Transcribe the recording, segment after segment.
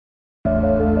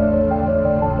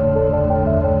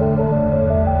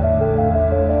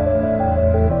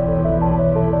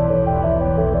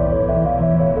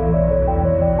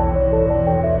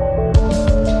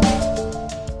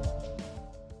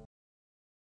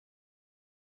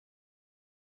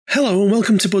Hello and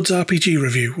welcome to Bud's RPG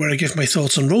Review, where I give my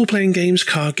thoughts on role-playing games,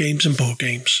 card games and board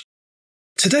games.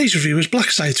 Today's review is Black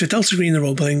Site for Delta Green the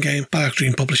Role-Playing Game by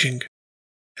Green Publishing.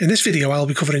 In this video I'll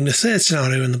be covering the third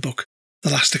scenario in the book, The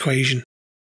Last Equation.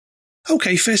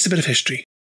 Okay, first a bit of history.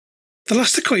 The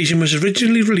Last Equation was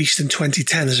originally released in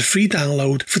 2010 as a free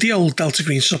download for the old Delta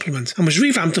Green supplement, and was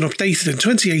revamped and updated in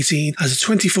 2018 as a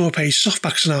 24-page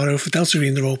softback scenario for Delta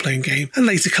Green the Role-Playing Game, and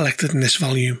later collected in this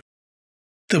volume.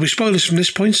 There'll be spoilers from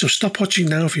this point, so stop watching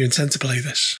now if you intend to play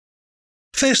this.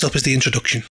 First up is the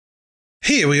introduction.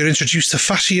 Here we are introduced to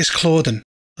Phasaeus Claudin,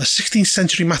 a 16th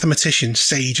century mathematician,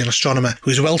 sage and astronomer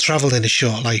who is well travelled in his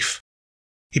short life.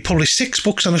 He published 6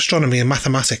 books on astronomy and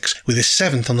mathematics, with his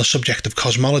 7th on the subject of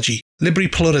cosmology, Libri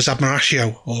Pluribus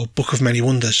Admiratio, or Book of Many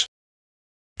Wonders.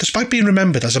 Despite being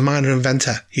remembered as a minor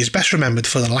inventor, he is best remembered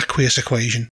for the Laplace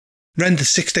equation. Rendered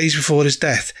 6 days before his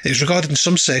death, it is regarded in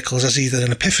some circles as either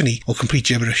an epiphany or complete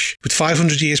gibberish, with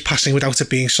 500 years passing without it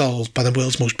being solved by the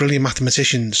world's most brilliant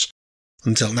mathematicians,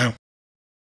 until now.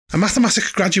 A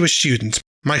mathematics graduate student,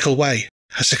 Michael Way,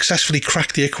 has successfully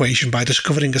cracked the equation by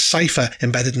discovering a cipher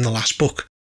embedded in the last book.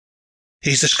 He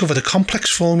has discovered a complex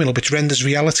formula which renders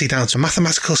reality down to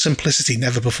mathematical simplicity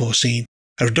never before seen,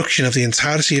 a reduction of the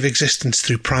entirety of existence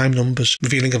through prime numbers,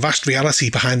 revealing a vast reality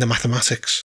behind the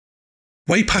mathematics.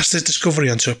 Way passed his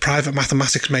discovery onto a private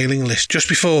mathematics mailing list just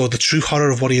before the true horror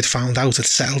of what he had found out had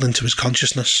settled into his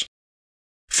consciousness.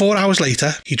 4 hours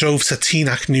later, he drove to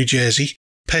Teaneck, New Jersey,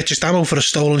 purchased ammo for a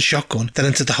stolen shotgun, then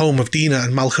entered the home of Dina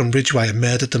and Malcolm Ridgway and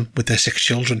murdered them with their 6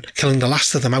 children, killing the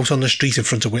last of them out on the street in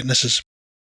front of witnesses.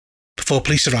 Before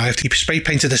police arrived, he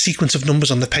spray-painted a sequence of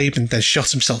numbers on the pavement, then shot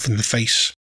himself in the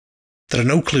face. There are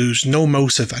no clues, no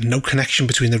motive, and no connection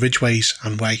between the Ridgways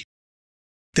and Way.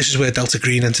 This is where Delta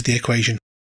Green entered the equation.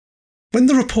 When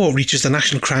the report reaches the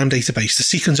National Crime Database, the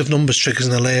sequence of numbers triggers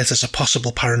an alert as a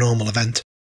possible paranormal event.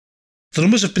 The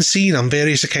numbers have been seen on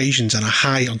various occasions and are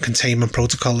high on containment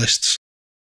protocol lists.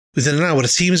 Within an hour, a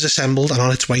team is assembled and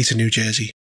on its way to New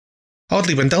Jersey.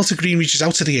 Oddly, when Delta Green reaches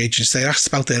out to the agents, they are asked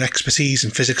about their expertise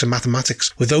in physics and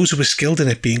mathematics, with those who were skilled in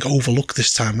it being overlooked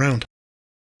this time round.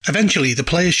 Eventually, the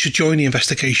players should join the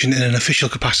investigation in an official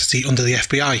capacity under the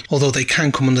FBI, although they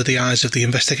can come under the eyes of the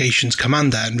investigation's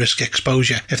commander and risk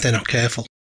exposure if they're not careful.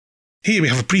 Here we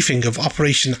have a briefing of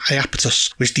Operation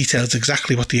Iapetus, which details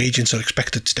exactly what the agents are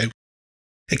expected to do.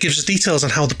 It gives us details on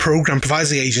how the program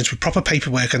provides the agents with proper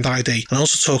paperwork and ID, and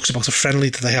also talks about a friendly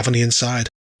that they have on the inside,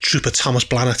 Trooper Thomas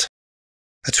Blannett.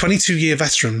 A 22-year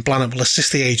veteran, Blannett will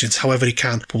assist the agents however he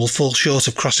can, but will fall short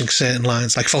of crossing certain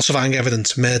lines like falsifying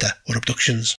evidence, murder, or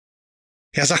abductions.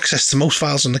 He has access to most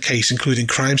files on the case, including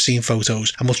crime scene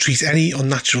photos, and will treat any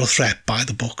unnatural threat by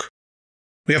the book.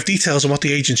 We have details on what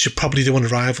the agents should probably do on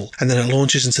arrival, and then it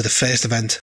launches into the first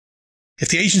event. If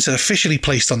the agents are officially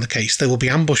placed on the case, they will be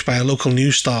ambushed by a local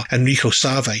news star, Enrico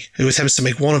Sarve, who attempts to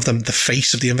make one of them the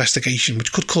face of the investigation,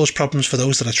 which could cause problems for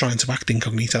those that are trying to act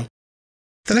incognito.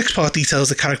 The next part details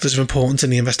the characters of importance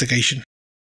in the investigation.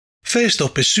 First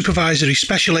up is Supervisory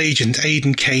Special Agent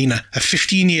Aidan Kaner, a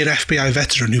 15-year FBI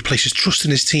veteran who places trust in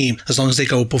his team as long as they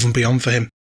go above and beyond for him.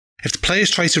 If the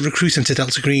players try to recruit him to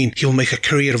Delta Green, he will make a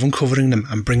career of uncovering them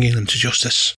and bringing them to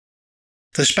justice.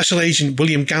 There's Special Agent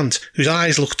William Gant, whose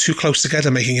eyes look too close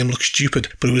together making him look stupid,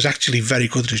 but who is actually very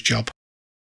good at his job.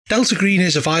 Delta Green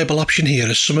is a viable option here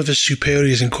as some of his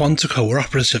superiors in Quantico are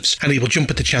operatives, and he will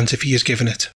jump at the chance if he is given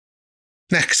it.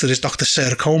 Next, there is Dr.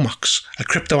 Sarah Comox, a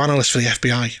crypto analyst for the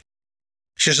FBI.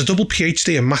 She has a double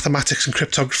PhD in mathematics and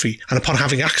cryptography, and upon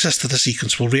having access to the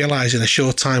sequence will realise in a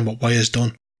short time what Way has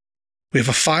done. We have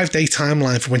a 5-day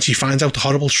timeline for when she finds out the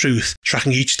horrible truth,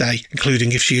 tracking each day,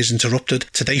 including if she is interrupted,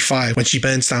 to day 5 when she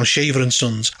burns down Shaver &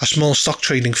 Sons, a small stock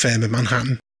trading firm in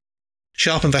Manhattan.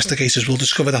 Sharp investigators will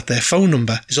discover that their phone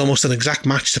number is almost an exact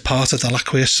match to part of the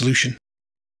Laplace solution.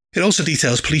 It also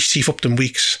details Police Chief Upton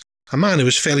Weeks, a man who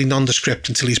is fairly nondescript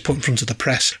until he's put in front of the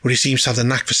press, where he seems to have the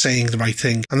knack for saying the right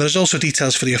thing, and there's also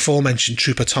details for the aforementioned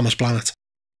Trooper Thomas Blannett.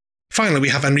 Finally, we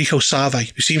have Enrico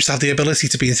Sarve, who seems to have the ability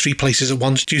to be in 3 places at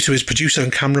once due to his producer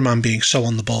and cameraman being so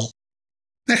on the ball.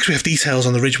 Next we have details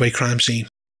on the Ridgway crime scene.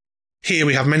 Here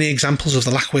we have many examples of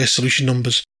the Laplace solution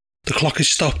numbers. The clock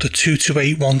is stopped at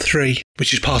 22813,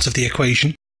 which is part of the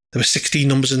equation. There were 16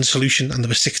 numbers in the solution and there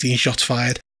were 16 shots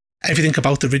fired. Everything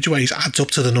about the Ridgways adds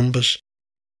up to the numbers.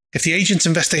 If the agents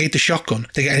investigate the shotgun,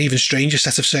 they get an even stranger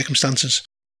set of circumstances.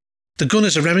 The gun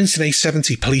is a Remington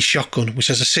 870 police shotgun which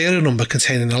has a serial number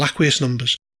containing the Laqueous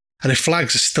numbers, and it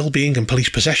flags as still being in police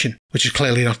possession, which is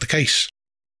clearly not the case.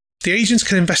 The agents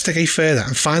can investigate further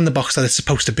and find the box that it's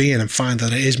supposed to be in and find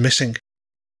that it is missing.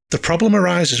 The problem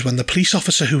arises when the police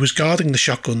officer who was guarding the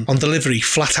shotgun on delivery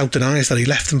flat out denies that he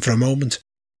left them for a moment.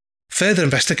 Further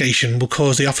investigation will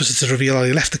cause the officer to reveal that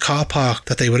he left the car park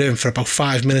that they were in for about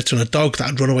 5 minutes when a dog that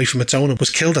had run away from its owner was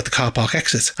killed at the car park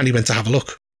exit, and he went to have a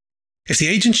look. If the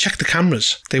agents check the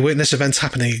cameras, they witness events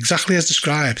happening exactly as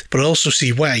described, but also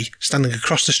see Way standing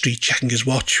across the street checking his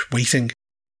watch, waiting.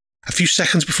 A few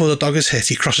seconds before the dog is hit,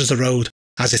 he crosses the road.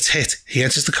 As it's hit, he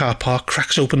enters the car park,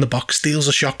 cracks open the box, steals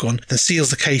a shotgun, then seals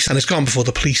the case and is gone before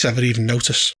the police ever even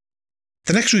notice.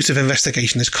 The next route of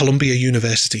investigation is Columbia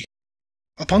University.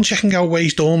 Upon checking out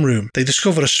Way's dorm room, they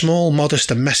discover a small, modest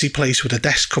and messy place with a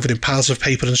desk covered in piles of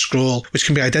paper and scrawl, which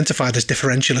can be identified as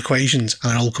differential equations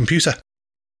and an old computer.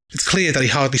 It's clear that he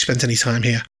hardly spent any time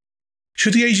here.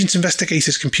 Should the agents investigate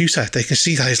his computer, they can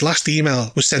see that his last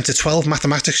email was sent to 12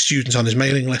 mathematics students on his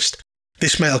mailing list.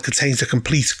 This mail contains the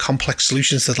complete, complex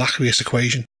solutions to the Laqueous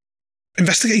equation.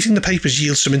 Investigating the papers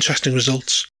yields some interesting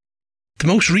results. The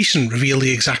most recent reveal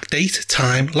the exact date,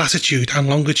 time, latitude and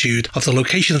longitude of the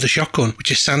location of the shotgun,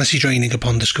 which is sanity draining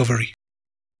upon discovery.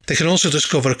 They can also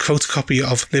discover a photocopy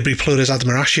of Liber Plures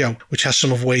Admiratio, which has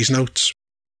some of Way's notes.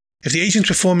 If the agents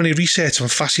perform any research on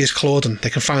Facius Claudin, they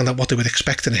can find out what they would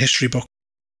expect in a history book.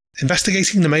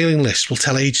 Investigating the mailing list will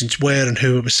tell agents where and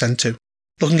who it was sent to.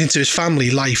 Looking into his family,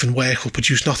 life and work will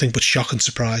produce nothing but shock and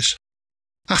surprise.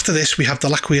 After this, we have the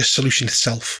Laqueous solution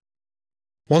itself.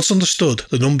 Once understood,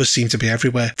 the numbers seem to be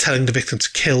everywhere, telling the victim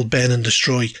to kill, burn and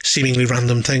destroy seemingly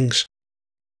random things.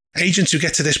 Agents who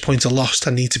get to this point are lost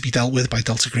and need to be dealt with by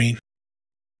Delta Green.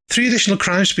 3 additional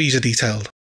crime sprees are detailed,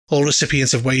 all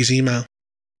recipients of Way's email.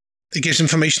 It gives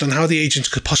information on how the agents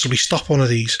could possibly stop one of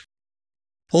these.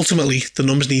 Ultimately, the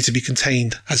numbers need to be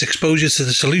contained, as exposure to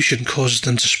the solution causes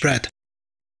them to spread.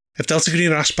 If Delta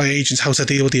Green are asked by agents how to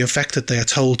deal with the infected, they are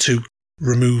told to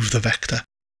remove the vector.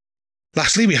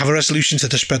 Lastly, we have a resolution to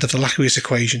the spread of the Laqueous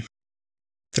equation.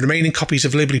 The remaining copies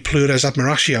of Liber Plures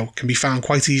Admiratio can be found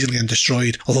quite easily and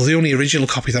destroyed, although the only original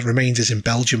copy that remains is in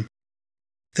Belgium.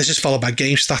 This is followed by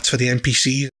game stats for the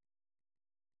NPCs.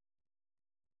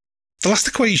 The last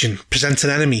equation presents an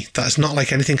enemy that is not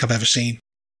like anything I've ever seen.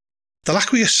 The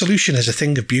Laqueous solution is a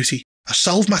thing of beauty, a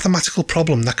solved mathematical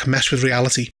problem that can mess with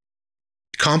reality.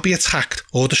 It can't be attacked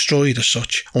or destroyed as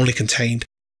such, only contained.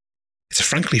 It's a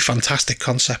frankly fantastic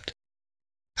concept.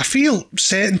 I feel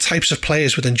certain types of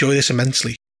players would enjoy this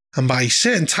immensely, and by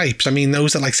certain types I mean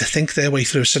those that like to think their way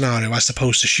through a scenario as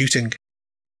opposed to shooting.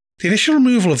 The initial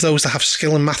removal of those that have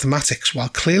skill in mathematics, while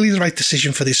clearly the right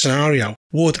decision for this scenario,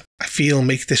 would, I feel,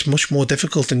 make this much more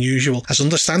difficult than usual, as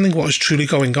understanding what is truly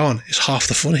going on is half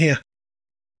the fun here.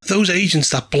 Those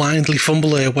agents that blindly fumble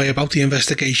their way about the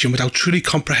investigation without truly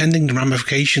comprehending the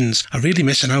ramifications are really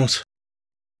missing out.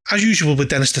 As usual with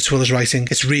Dennis Titwilla's writing,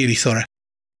 it's really thorough.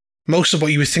 Most of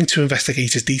what you would think to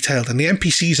investigate is detailed, and the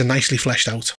NPCs are nicely fleshed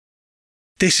out.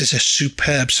 This is a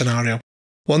superb scenario,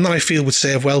 one that I feel would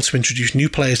serve well to introduce new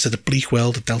players to the bleak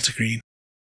world of Delta Green.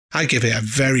 I give it a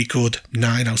very good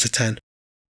 9 out of 10.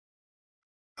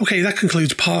 Okay, that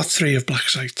concludes part 3 of Black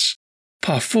Sites.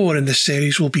 Part 4 in this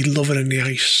series will be Lover in the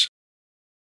Ice.